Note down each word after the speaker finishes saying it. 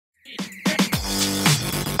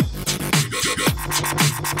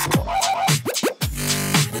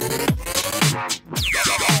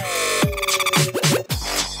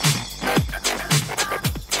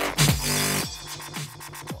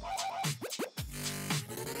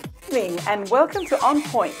evening and welcome to On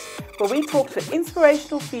Point, where we talk to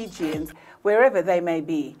inspirational Fijians wherever they may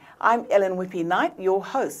be. I'm Ellen Whippy Knight, your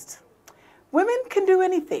host. Women can do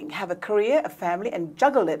anything, have a career, a family, and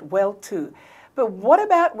juggle it well too. But what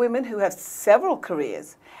about women who have several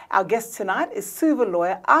careers? Our guest tonight is Suva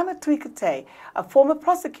lawyer Ana Tuitekei, a former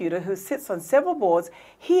prosecutor who sits on several boards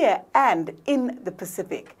here and in the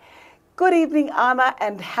Pacific. Good evening, Ana,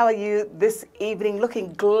 and how are you this evening?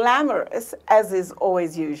 Looking glamorous, as is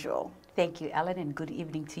always usual. Thank you, Ellen, and good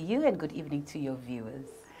evening to you and good evening to your viewers.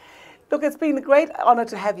 Look, it's been a great honour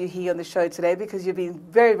to have you here on the show today because you've been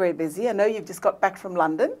very, very busy. I know you've just got back from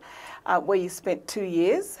London, where you spent 2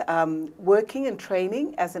 years working and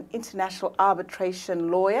training as an international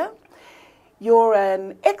arbitration lawyer. You're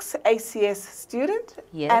an ex-ACS student,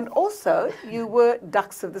 yes. And also you were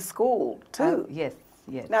Dux of the school too. Yes,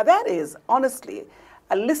 yes. Now that is, honestly,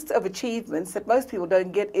 a list of achievements that most people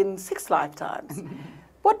don't get in 6 lifetimes.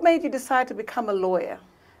 What made you decide to become a lawyer?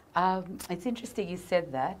 It's interesting you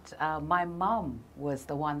said that. My mom was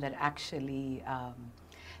the one that actually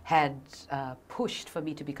had pushed for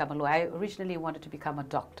me to become a lawyer. I originally wanted to become a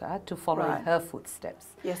doctor to follow in her footsteps.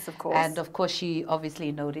 Yes, of course. And of course she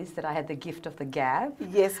obviously noticed that I had the gift of the gab.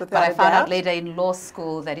 Yes, without But I a found doubt. out later in law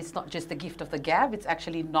school that it's not just the gift of the gab, it's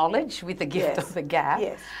actually knowledge with the gift of the gab.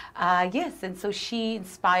 Yes. Yes, and so she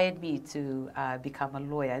inspired me to become a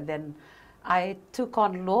lawyer. And then I took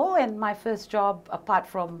on law, and my first job, apart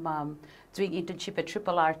from doing internship at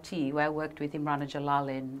RRT, where I worked with Imran Jalal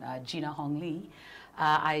and Gina Hong Lee,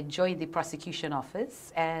 I joined the prosecution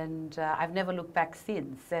office, and I've never looked back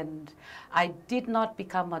since. And I did not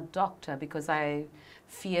become a doctor because I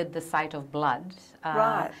feared the sight of blood.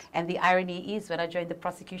 Right. And the irony is, when I joined the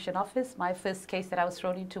prosecution office, my first case that I was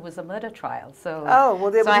thrown into was a murder trial. So, oh, well,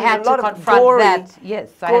 there was I had a lot to of confront gory, that. Yes,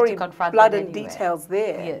 so I had to confront blood that and anyway. details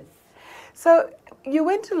there. Yes. So you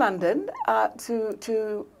went to London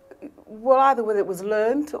well, either whether it was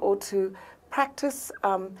learned or to practice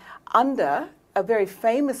under a very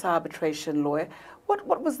famous arbitration lawyer.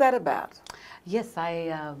 What was that about? Yes,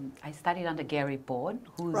 I studied under Gary Bourne,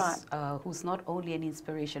 who's, Right. who's not only an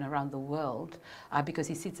inspiration around the world, because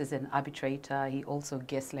he sits as an arbitrator, he also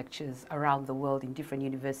guest lectures around the world in different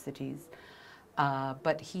universities.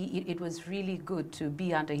 But it was really good to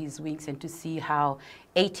be under his wings and to see how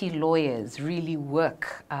 80 lawyers really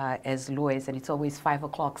work as lawyers, and it's always 5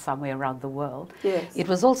 o'clock somewhere around the world. Yes. It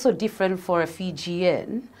was also different for a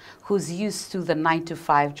Fijian who's used to the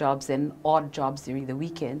 9-to-5 jobs and odd jobs during the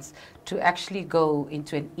weekends to actually go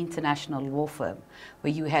into an international law firm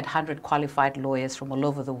where you had 100 qualified lawyers from all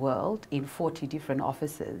over the world in 40 different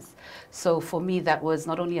offices. So for me, that was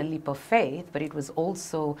not only a leap of faith, but it was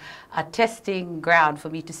also a testing ground for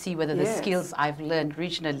me to see whether the skills I've learned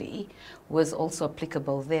regionally was also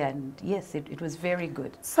applicable there. And yes, it was very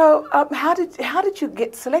good. So how did you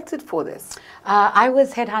get selected for this? I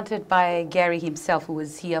was headhunted by Gary himself, who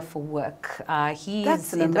was here for work.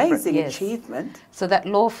 That's an amazing achievement. So that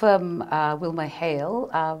law firm, Wilmer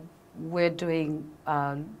Hale, we're doing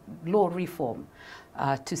law reform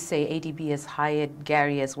to say ADB has hired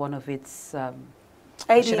Gary as one of its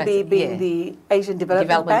ADB being the Asian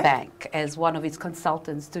Development Bank as one of its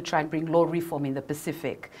consultants to try and bring law reform in the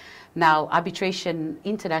Pacific. Now, arbitration,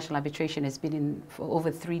 international arbitration has been in for over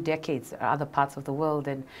 3 decades in other parts of the world,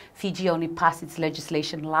 and Fiji only passed its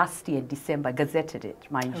legislation last year in December, gazetted it,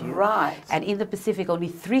 mind you. Right. And in the Pacific, only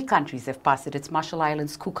 3 countries have passed it. It's Marshall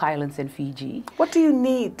Islands, Cook Islands, and Fiji. What do you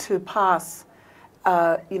need to pass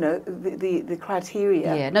the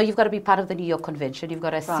criteria? Yeah, no, you've got to be part of the New York Convention. You've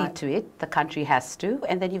got to Right. accede to it. The country has to.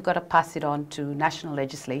 And then you've got to pass it on to national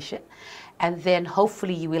legislation. And then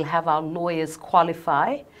hopefully you will have our lawyers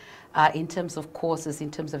qualify in terms of courses, in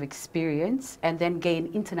terms of experience, and then gain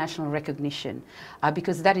international recognition.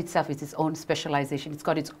 Because that itself is its own specialization. It's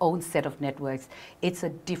got its own set of networks. It's a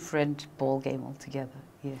different ball game altogether.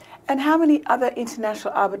 Yeah. And how many other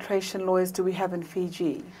international arbitration lawyers do we have in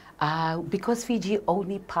Fiji? Because Fiji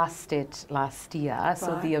only passed it last year,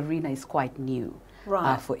 so the arena is quite new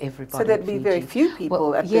for everybody. So there'd be very few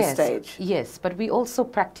people at this stage. Yes, but we also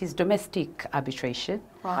practice domestic arbitration.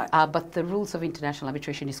 Right. But the rules of international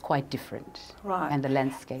arbitration is quite different. Right. And the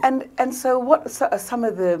landscape. And so what are some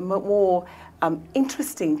of the more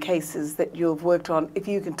interesting cases that you've worked on, if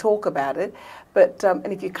you can talk about it, but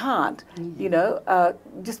and if you can't,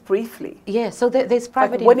 just briefly. Yeah, so there's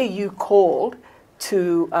private... Like when are you called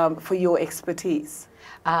to for your expertise?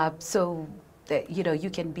 You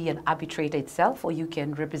can be an arbitrator itself, or you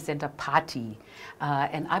can represent a party.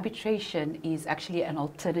 And arbitration is actually an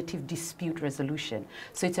alternative dispute resolution.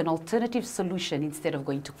 So it's an alternative solution instead of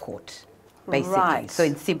going to court. basically. Right. So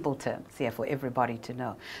in simple terms, yeah, for everybody to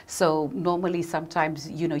know. So normally sometimes,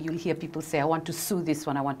 you know, you'll hear people say, I want to sue this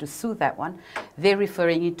one, I want to sue that one. They're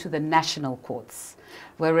referring it to the national courts.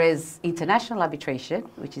 Whereas international arbitration,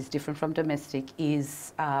 which is different from domestic,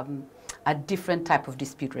 is a different type of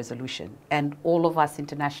dispute resolution. And all of us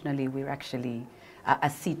internationally, we're actually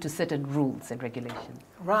accede to certain rules and regulations.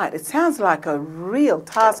 Right. It sounds like a real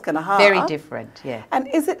task and a half. Very different, yeah. And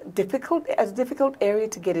is it difficult, a difficult area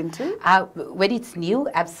to get into? When it's new,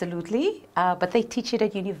 absolutely. But they teach it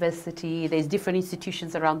at university. There's different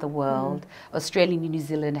institutions around the world. Australia and New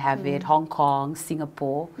Zealand have it, Hong Kong,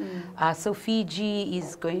 Singapore. So Fiji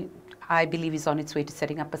is going, I believe, is on its way to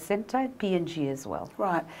setting up a center at PNG as well.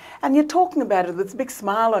 Right. And you're talking about it with a big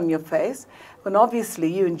smile on your face, when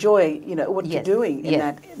obviously you enjoy, you know, what you're doing in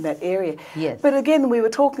that area. Yes. But again, we were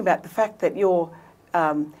talking about the fact that you're,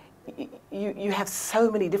 you have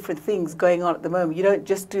so many different things going on at the moment. You don't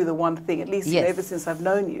just do the one thing, at least ever since I've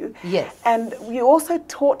known you. Yes. And you also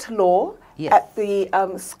taught law at the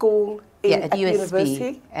school at USP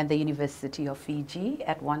university? and the University of Fiji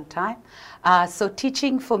at one time. So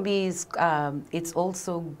teaching for me is, it's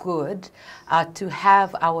also good to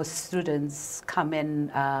have our students come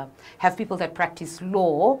and have people that practice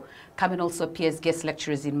law come and also appear as guest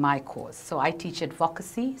lecturers in my course. So I teach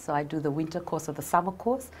advocacy, so I do the winter course or the summer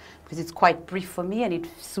course because it's quite brief for me and it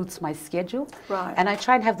suits my schedule. Right. And I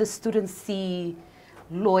try and have the students see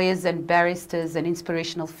lawyers and barristers and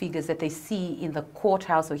inspirational figures that they see in the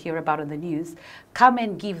courthouse or hear about on the news, come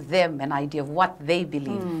and give them an idea of what they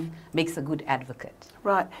believe makes a good advocate.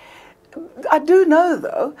 Right. I do know,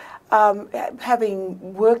 though,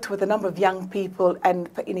 having worked with a number of young people and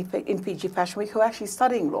in Fiji Fashion Week who are actually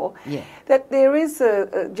studying law, that there is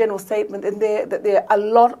a general statement in there that there are a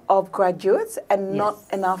lot of graduates and not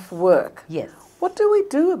enough work. Yes. What do we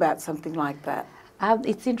do about something like that?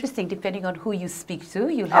 It's interesting, depending on who you speak to,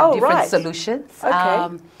 you'll have different solutions.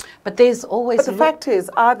 Okay. But there's always... But the fact is,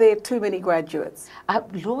 are there too many graduates?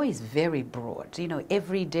 Law is very broad. You know,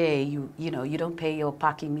 every day, you know, you don't pay your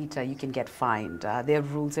parking meter, you can get fined. There are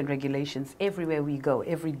rules and regulations everywhere we go.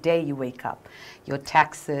 Every day you wake up. Your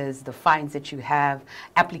taxes, the fines that you have,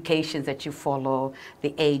 applications that you follow,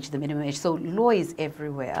 the age, the minimum age. So law is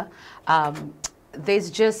everywhere.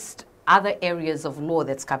 There's just other areas of law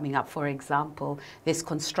that's coming up. For example, there's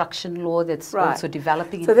construction law that's also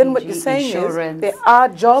developing in Fiji. So then what you're saying is there are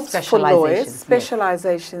jobs for lawyers,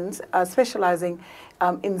 specializations, specializing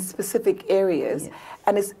in specific areas.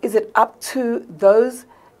 And is it up to those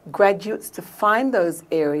graduates to find those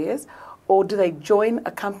areas, or do they join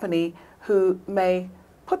a company who may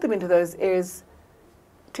put them into those areas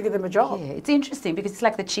to give them a job? Yeah, it's interesting because it's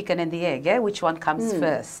like the chicken and the egg, which one comes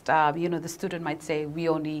first? You know, the student might say, we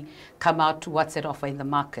only come out to what's at offer in the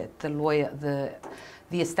market. The lawyer,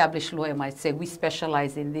 the established lawyer might say, we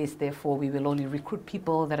specialize in this, therefore we will only recruit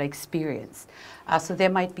people that are experienced. So there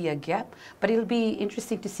might be a gap, but it'll be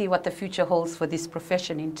interesting to see what the future holds for this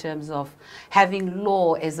profession in terms of having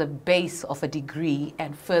law as a base of a degree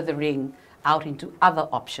and furthering out into other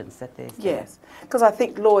options that there's there. Yes, because I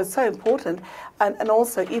think law is so important, and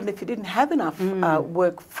also even if you didn't have enough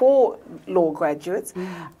work for law graduates,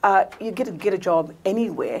 you get a job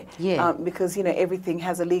anywhere because, you know, everything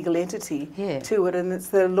has a legal entity to it, and it's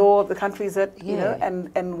the law of the countries that, you know,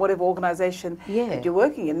 and whatever organization that you're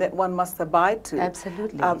working in that one must abide to.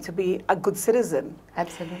 Absolutely. To be a good citizen.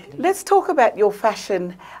 Absolutely. Let's talk about your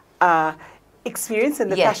fashion experience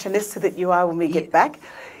and the fashionista that you are when we get back.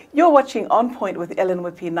 You're watching On Point with Ellen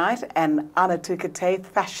Whippy Knight and Anna Tuitekei,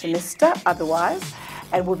 fashionista otherwise,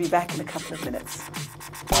 and we'll be back in a couple of minutes.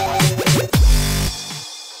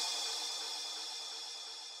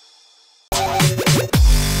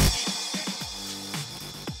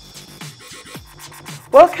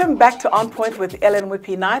 Welcome back to On Point with Ellen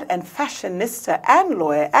Whippy Knight, and fashionista and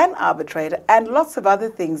lawyer and arbitrator and lots of other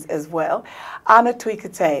things as well, Anna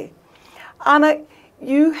Tuitekei. Anna,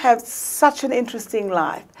 you have such an interesting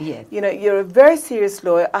life. Yes. You know, you're a very serious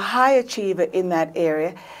lawyer, a high achiever in that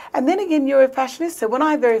area. And then again, you're a fashionista. When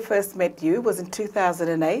I very first met you was in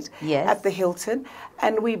 2008 at the Hilton,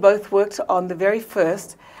 and we both worked on the very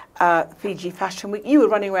first Fiji Fashion Week. You were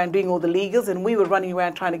running around doing all the legals, and we were running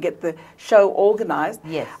around trying to get the show organized.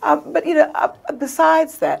 Yes. But, you know,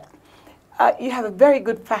 besides that, you have a very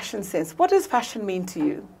good fashion sense. What does fashion mean to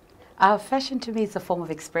you? Fashion to me is a form of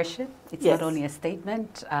expression. It's not only a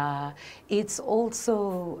statement. It's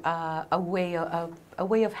also a way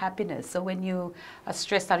of happiness. So when you are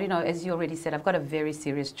stressed out, you know, as you already said, I've got a very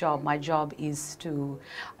serious job. My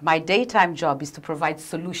daytime job is to provide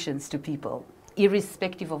solutions to people.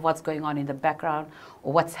 irrespective of what's going on in the background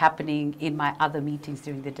or what's happening in my other meetings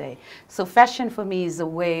during the day. So fashion for me is a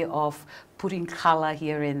way of putting color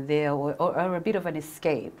here and there, or a bit of an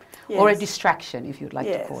escape, or a distraction, if you'd like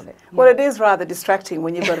to call it. Well, it is rather distracting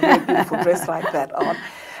when you've got a very beautiful dress like that on.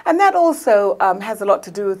 And that also has a lot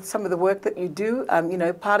to do with some of the work that you do. You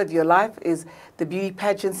know, part of your life is the beauty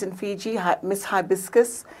pageants in Fiji, Miss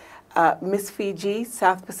Hibiscus, Miss Fiji,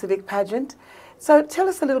 South Pacific pageant. So tell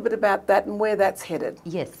us a little bit about that and where that's headed.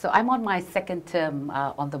 Yes, so I'm on my second term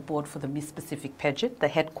on the board for the Miss Pacific pageant. The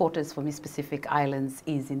headquarters for Miss Pacific Islands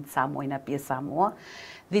is in Samoa, in Apia, Samoa.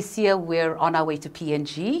 This year we're on our way to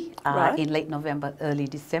PNG in late November, early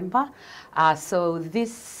December. So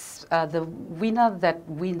this, the winner that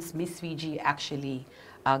wins Miss Fiji actually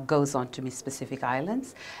goes on to Miss Pacific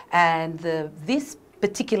Islands. And this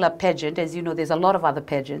particular pageant, as you know, there's a lot of other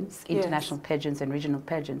pageants, international pageants and regional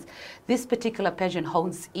pageants. This particular pageant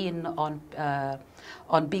hones in on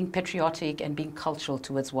being patriotic and being cultural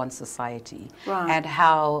towards one society, and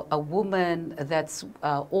how a woman that's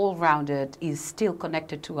all-rounded is still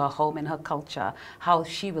connected to her home and her culture, how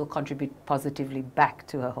she will contribute positively back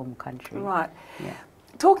to her home country. Right. Yeah.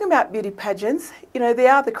 Talking about beauty pageants, you know,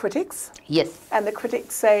 there are the critics. Yes. And the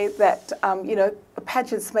critics say that, you know,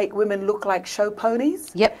 pageants make women look like show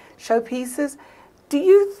ponies, showpieces. Do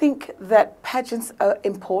you think that pageants are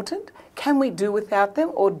important? Can we do without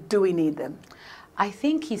them, or do we need them? I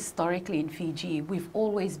think historically in Fiji, we've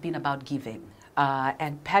always been about giving.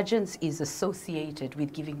 And pageants is associated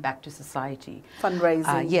with giving back to society.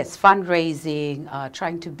 Fundraising. Yes, fundraising,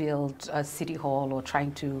 trying to build a city hall, or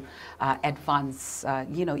trying to advance,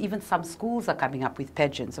 you know, even some schools are coming up with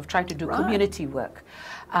pageants of trying to do community work.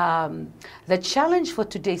 The challenge for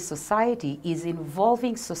today's society is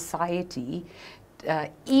involving society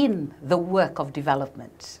in the work of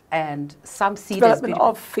development, and some see it as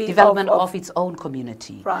development of its own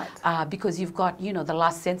community. Right. Because you've got, you know, the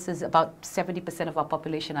last census, about 70% of our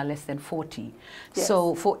population are less than 40. Yes.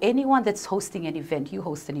 So for anyone that's hosting an event, you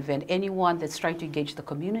host an event, anyone that's trying to engage the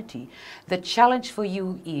community, the challenge for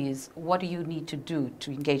you is, what do you need to do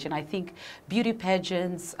to engage? And I think beauty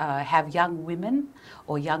pageants have young women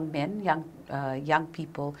or young men, young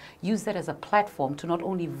people, use that as a platform to not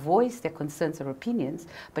only voice their concerns or opinions,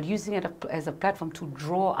 but using it as a platform to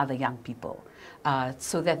draw other young people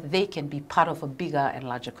so that they can be part of a bigger and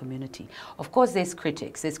larger community. Of course, there's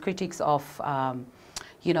critics. There's critics of,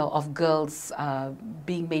 you know, of girls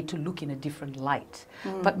being made to look in a different light.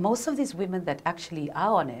 But most of these women that actually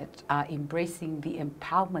are on it are embracing the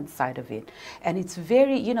empowerment side of it. And it's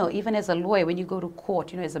very, you know, even as a lawyer, when you go to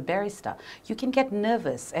court, you know, as a barrister, you can get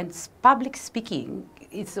nervous. And public speaking,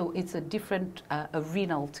 it's a different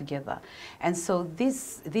arena altogether. And so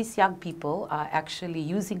these young people are actually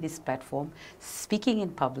using this platform, speaking in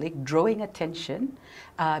public, drawing attention,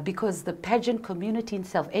 because the pageant community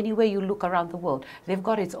itself, anywhere you look around the world, they've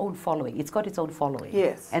got its own following. It's got its own following.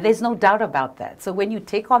 Yes. And there's no doubt about that. So when you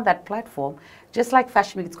take on that platform, just like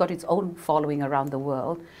Fashion Week, it's got its own following around the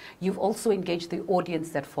world, you've also engaged the audience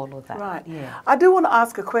that follow that. Right. Yeah. I do want to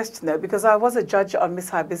ask a question, though, because I was a judge on Miss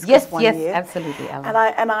Hibiscus one year. Yes, absolutely, Alan.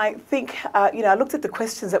 And I think, you know, I looked at the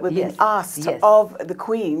questions that were being asked of the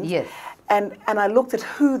Queen. Yes. And I looked at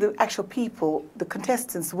who the actual people, the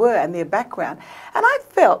contestants were, and their background. And I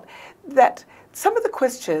felt that some of the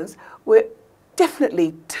questions were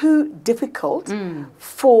definitely too difficult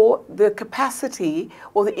for the capacity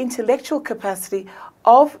or the intellectual capacity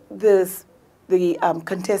of the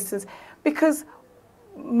contestants, because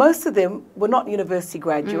most of them were not university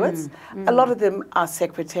graduates. A lot of them are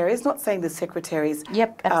secretaries, not saying the secretaries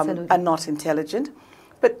are not intelligent.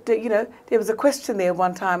 But, you know, there was a question there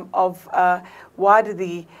one time of why did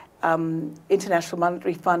the International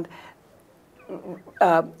Monetary Fund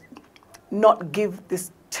not give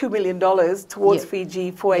this $2 million towards Fiji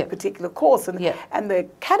for a particular course? And the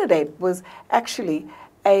candidate was actually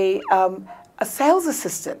a sales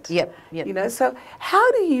assistant. You know, so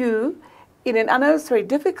how do you, and I know it's very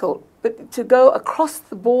difficult, but to go across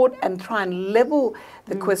the board and try and level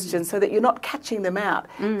the questions so that you're not catching them out?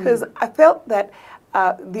 Because I felt that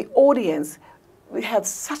the audience, we have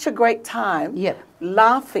such a great time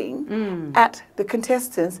laughing at the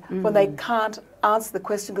contestants when they can't answer the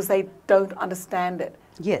question because they don't understand it.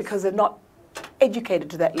 Because they're not educated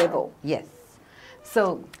to that level. Yes.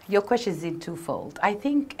 So your question is in twofold. I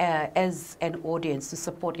think as an audience, to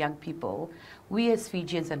support young people, we as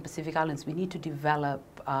Fijians and Pacific Islands, we need to develop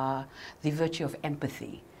the virtue of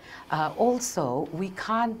empathy. Also, we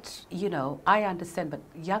can't, you know, I understand, but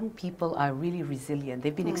young people are really resilient.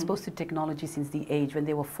 They've been exposed to technology since the age when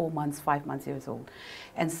they were 4 months, 5 months years old.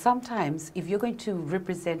 And sometimes, if you're going to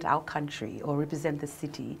represent our country or represent the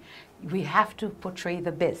city, we have to portray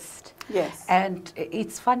the best. Yes. And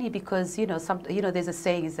it's funny because, you know, there's a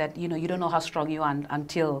saying is that, you know, you don't know how strong you are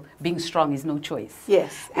until being strong is no choice.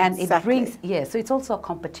 Yes, and exactly. it brings, so it's also a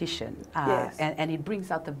competition. Yes. And it brings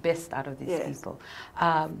out the best out of these Yes. people.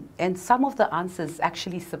 And some of the answers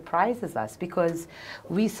actually surprises us because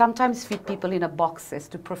we sometimes fit people in a box as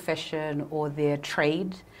to profession or their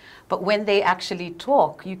trade. But when they actually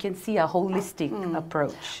talk, you can see a holistic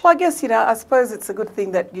approach. Well, I guess, you know, I suppose it's a good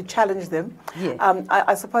thing that you challenge them. Yeah.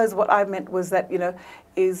 I suppose what I meant was that, you know,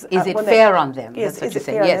 is it fair on them? Yes, That's what is you're it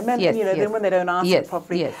saying. fair Yes, on them? And, yes, you know, yes. then when they don't answer Yes,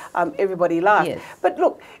 properly, yes. Everybody laughs. Yes. But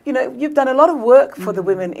look, you know, you've done a lot of work for the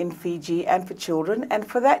women in Fiji and for children, and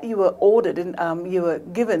for that you were ordered and you were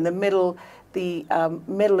given the Medal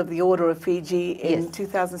of the Order of Fiji in Yes.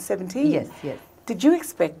 2017. Yes, yes. Did you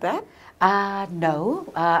expect that? No,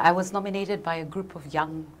 I was nominated by a group of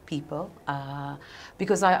young people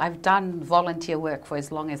because I've done volunteer work for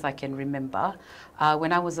as long as I can remember.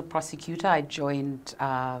 When I was a prosecutor, I joined,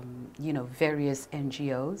 you know, various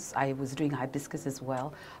NGOs. I was doing hibiscus as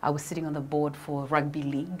well. I was sitting on the board for Rugby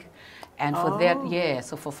League. And for that,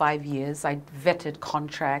 so for 5 years, I vetted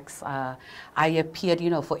contracts. I appeared,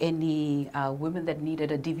 you know, for any women that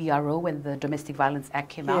needed a DVRO when the Domestic Violence Act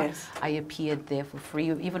came out. I appeared there for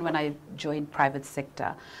free, even when I joined private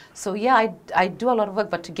sector. So yeah, I do a lot of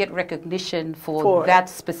work, but to get recognition for that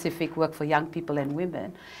specific work for young people and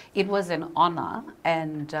women, it was an honor.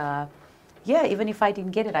 And yeah, even if I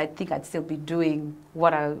didn't get it, I think I'd still be doing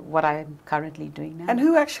what I'm currently doing now. And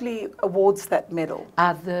who actually awards that medal?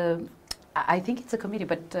 I think it's a committee,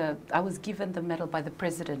 but I was given the medal by the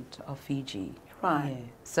president of Fiji. Right. Yeah.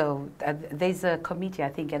 So there's a committee, I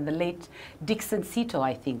think, and the late Dixon Sito,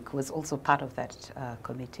 I think, was also part of that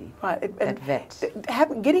committee. Right. That vet.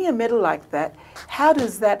 Getting a medal like that, how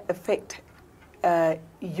does that affect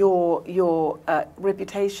your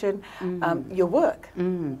reputation, your work?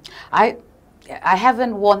 I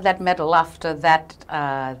haven't won that medal after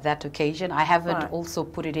that occasion. I haven't also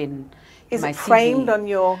put it in. Is my it framed CV. on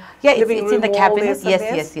your it's room in the wall cabinet.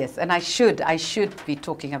 there Yes. And I should be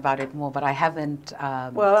talking about it more, but I haven't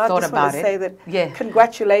well, I thought just about want to it. say that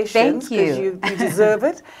congratulations, because you deserve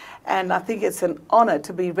it, and I think it's an honour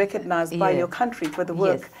to be recognised by your country for the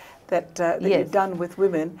work that you've done with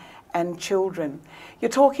women and children.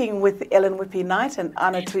 You're talking with Ellen Whippy Knight and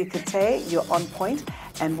Anna Tuitekei. You're on point,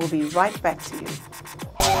 and we'll be right back to you.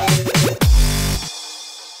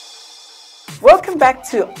 Welcome back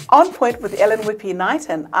to On Point with Ellen Whippy Knight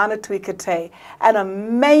and Anna Tuitekei, an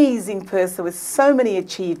amazing person with so many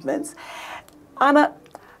achievements. Anna,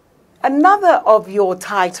 another of your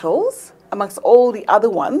titles, amongst all the other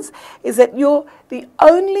ones, is that you're the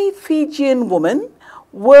only Fijian woman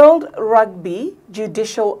World Rugby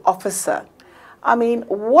Judicial Officer. I mean,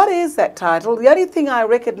 what is that title? The only thing I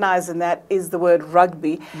recognize in that is the word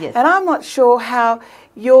rugby. Yes. And I'm not sure how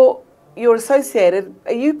you're associated.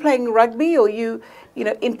 Are you playing rugby, or you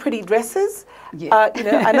know, in pretty dresses? Yeah. You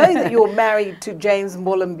know, I know that you're married to James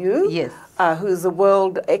Molambu, yes, who's a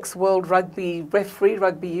ex-world rugby referee,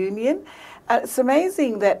 rugby union. It's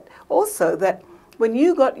amazing that also that when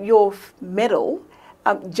you got your medal,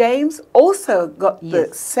 James also got the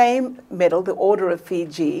same medal, the Order of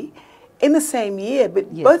Fiji, in the same year,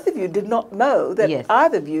 but both of you did not know that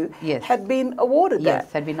either of you had been awarded that.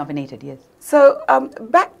 Yes, had been nominated, yes. So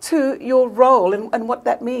back to your role and what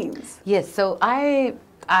that means. Yes, so I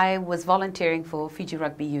was volunteering for Fiji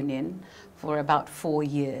Rugby Union for about 4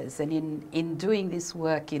 years, and in doing this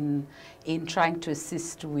work, in trying to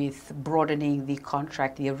assist with broadening the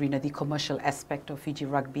contract, the arena, the commercial aspect of Fiji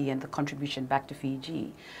Rugby and the contribution back to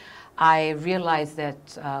Fiji, I realized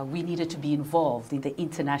that we needed to be involved in the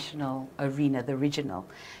international arena, the regional.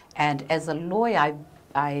 And as a lawyer,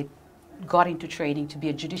 I got into training to be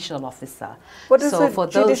a judicial officer. What does a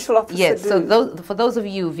judicial officer do? Yes, so for those of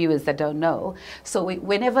you viewers that don't know, so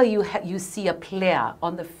whenever you see a player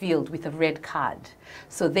on the field with a red card,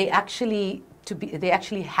 so they actually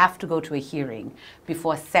have to go to a hearing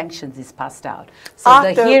before sanctions is passed out.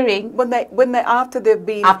 So the hearing after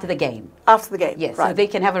the game. Yes, right. So they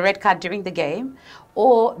can have a red card during the game,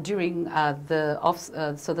 or during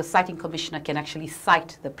so the citing commissioner can actually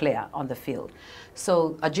cite the player on the field.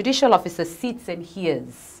 So a judicial officer sits and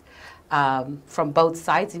hears from both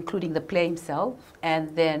sides, including the player himself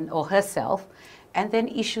or herself, and then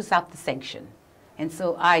issues out the sanction. And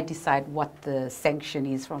so I decide what the sanction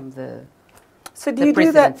is from the So do you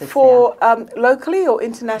do that for locally or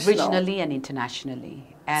international? Regionally and internationally.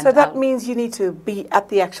 And so that means you need to be at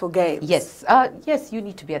the actual game? Yes, yes, you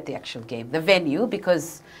need to be at the actual game, the venue,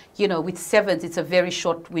 because, you know, with sevens, it's a very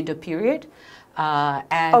short window period.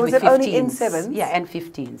 And oh, with is it 15s, only in sevens? Yeah, and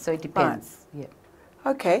 15, so it depends. Right. Yeah.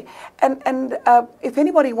 Okay, and if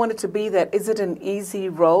anybody wanted to be that, is it an easy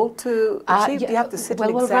role to achieve? Yeah, Do you have to sit an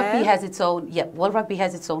exam? World Rugby has its own. Yeah, World Rugby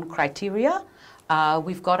has its own criteria.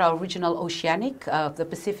 We've got our regional Oceanic. The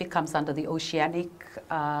Pacific comes under the Oceanic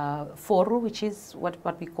Forum, which is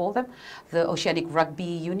what we call them, the Oceanic Rugby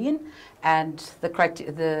Union. And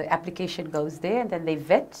the application goes there, and then they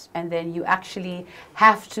vet, and then you actually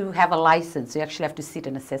have to have a license. You actually have to sit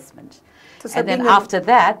an assessment. So and then after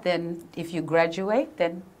that, then if you graduate,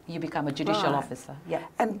 then you become a judicial officer. Yeah.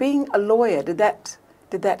 And being a lawyer, did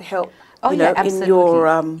that help? Oh, yeah, absolutely.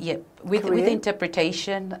 In your with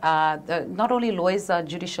interpretation, not only lawyers are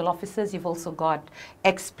judicial officers, you've also got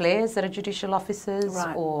ex-players that are judicial officers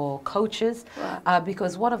or coaches. Right.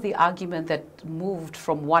 Because one of the arguments that moved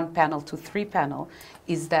from 1 panel to 3 panel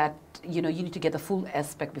is that, you know, you need to get the full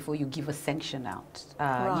aspect before you give a sanction out.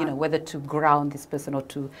 You know, whether to ground this person or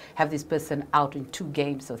to have this person out in 2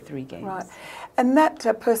 games or 3 games. Right. And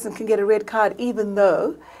that person can get a red card even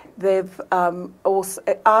though they've also,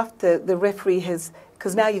 after the referee has,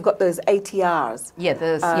 because now you've got those ATRs. Yeah,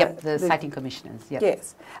 the citing commissioners. Yep.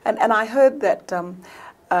 Yes, and I heard that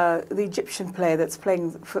the Egyptian player that's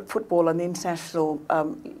playing football on the international,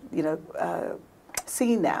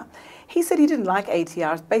 scene now, he said he didn't like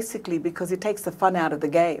ATRs basically because it takes the fun out of the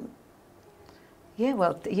game. Yeah,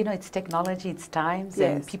 well, you know, it's technology, it's times,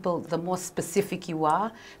 and people, the more specific you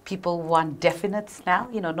are, people want definites now,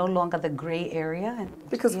 you know, no longer the grey area. And,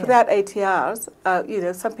 because without ATRs, you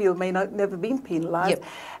know, some people may never been penalised,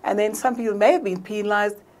 and then some people may have been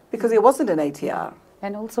penalised because there wasn't an ATR.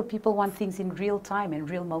 And also people want things in real time, in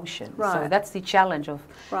real motion. Right. So that's the challenge of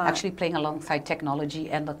actually playing alongside technology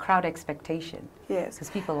and the crowd expectation. Yes. Because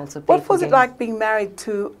people also pay What was it like being married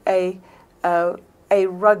to a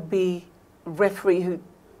rugby referee who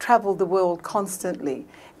travelled the world constantly?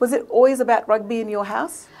 Was it always about rugby in your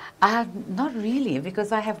house? Not really,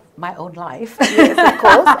 because I have my own life. Yes, of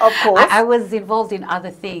course, of course. I was involved in other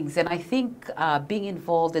things, and I think being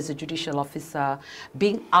involved as a judicial officer,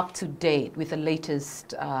 being up to date with the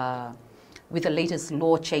latest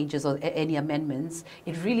law changes or any amendments,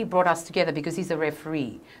 it really brought us together because he's a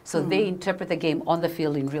referee. So they interpret the game on the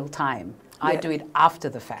field in real time. I do it after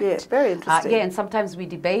the fact. Yes, very interesting. Yeah, and sometimes we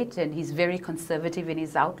debate, and he's very conservative in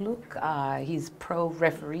his outlook. He's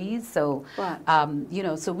pro-referees, so you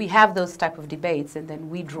know, so we have those type of debates, and then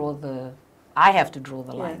we draw I have to draw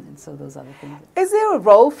the line, and so those other things. Is there a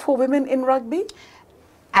role for women in rugby?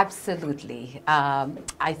 Absolutely.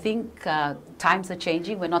 I think times are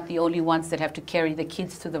changing. We're not the only ones that have to carry the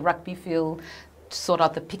kids to the rugby field, sort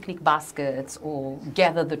out the picnic baskets or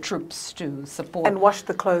gather the troops to support. And wash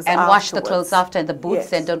the clothes and afterwards. Wash the clothes after, and the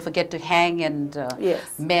boots, and don't forget to hang and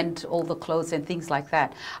mend all the clothes and things like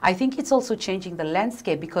that. I think it's also changing the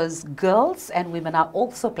landscape because girls and women are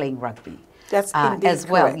also playing rugby. That's indeed as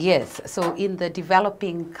well, correct. Yes. So in the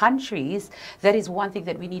developing countries, that is one thing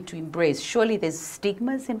that we need to embrace. Surely there's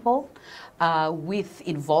stigmas involved with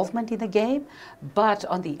involvement in the game, but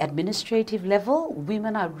on the administrative level,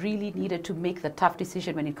 women are really needed to make the tough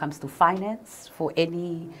decision when it comes to finance for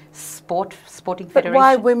any sporting federation. But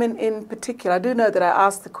why women in particular? I do know that I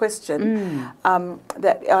asked the question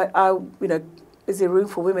that you know, is there room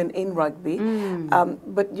for women in rugby?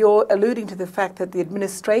 But you're alluding to the fact that the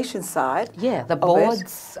administration side, the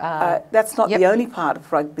boards, that's not the only part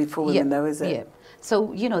of rugby for women, though, is it? Yeah.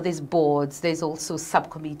 So, you know, there's boards, there's also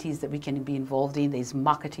subcommittees that we can be involved in, there's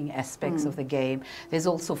marketing aspects of the game, there's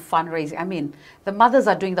also fundraising. I mean, the mothers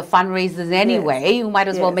are doing the fundraisers anyway, you might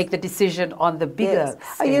as well make the decision on the bigger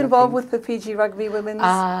Are you involved with the Fiji Rugby Women's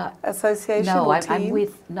Association no, or team?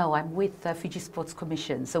 I'm with the Fiji Sports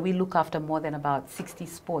Commission, so we look after more than about 60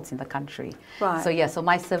 sports in the country. Right. So, so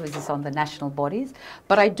my service is on the national bodies,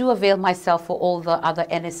 but I do avail myself for all the other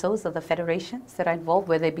NSOs of the federations that are involved,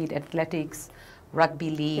 whether it be athletics, rugby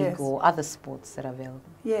league or other sports that are available.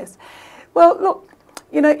 Yes. Well, look,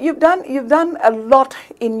 you know, you've done a lot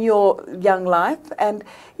in your young life, and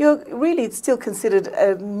you're really still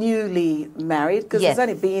considered newly married because it's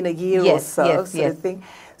only been a year or so, sort of thing.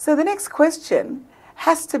 So the next question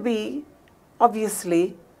has to be,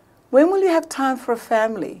 obviously, when will you have time for a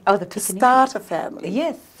family? Oh, to start a family?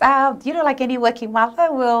 Yes. You know, like any working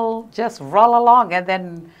mother, will just roll along and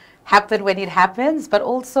then happen when it happens, but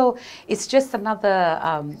also it's just another,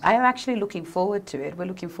 I am actually looking forward to it. We're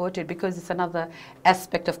looking forward to it because it's another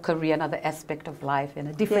aspect of career, another aspect of life, and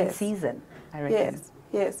a different season. I reckon. Yes,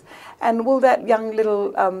 yes. And will that young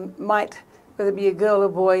little mite, whether it be a girl or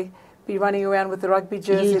boy, be running around with the rugby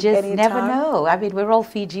jersey You at just any never time? know. I mean, we're all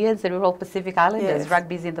Fijians and we're all Pacific Islanders. Yes.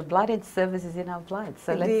 Rugby's in the blood and service is in our blood.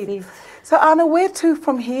 So let's see. So Anna, where to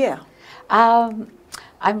from here?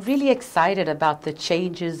 I'm really excited about the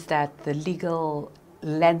changes that the legal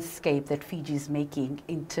landscape that Fiji is making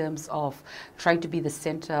in terms of trying to be the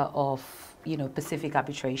center of Pacific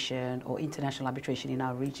arbitration or international arbitration in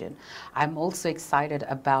our region. I'm also excited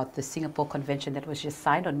about the Singapore Convention that was just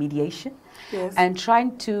signed on mediation, Yes. and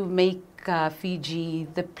trying to make Fiji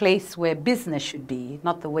the place where business should be,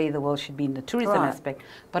 not the way the world should be in the tourism Right. aspect,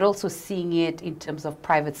 but also seeing it in terms of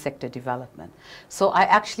private sector development. So I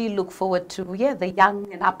actually look forward to, the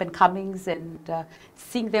young and up and comings, and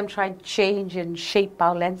seeing them try and change and shape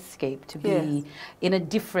our landscape to be Yes. in a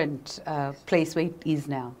different place where it is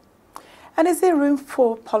now. And is there room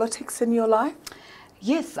for politics in your life?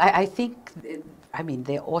 Yes, I think,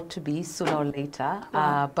 there ought to be sooner or later,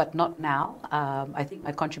 but not now. I think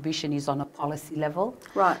my contribution is on a policy level.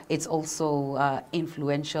 Right. It's also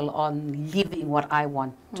influential on living what I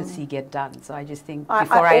want to see get done. So I just think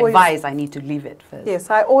before I advise, I need to live it first. Yes,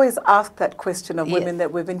 I always ask that question of Yes. women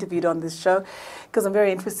that we've interviewed on this show, because I'm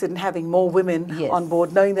very interested in having more women Yes. on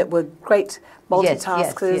board, knowing that we're great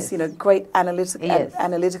multitaskers, yes. Great Yes.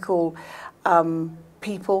 analytical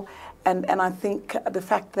people. And I think the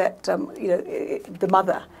fact that the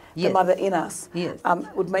mother in us Yes.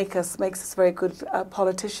 makes us very good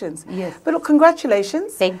politicians. Yes. But look,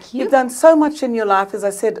 congratulations. Thank you. You've done so much in your life, as I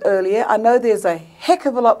said earlier. I know there's a heck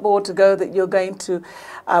of a lot more to go that you're going to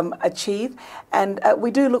achieve, and we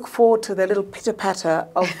do look forward to the little pitter-patter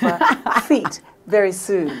of feet very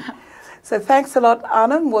soon. So thanks a lot,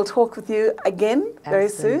 Anna. We'll talk with you again very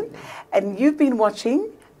soon. Absolutely. And you've been watching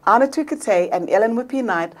Anna Tuitekei and Ellen Whippy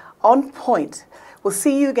Knight on Point. We'll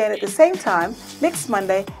see you again at the same time next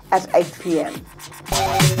Monday at 8 p.m.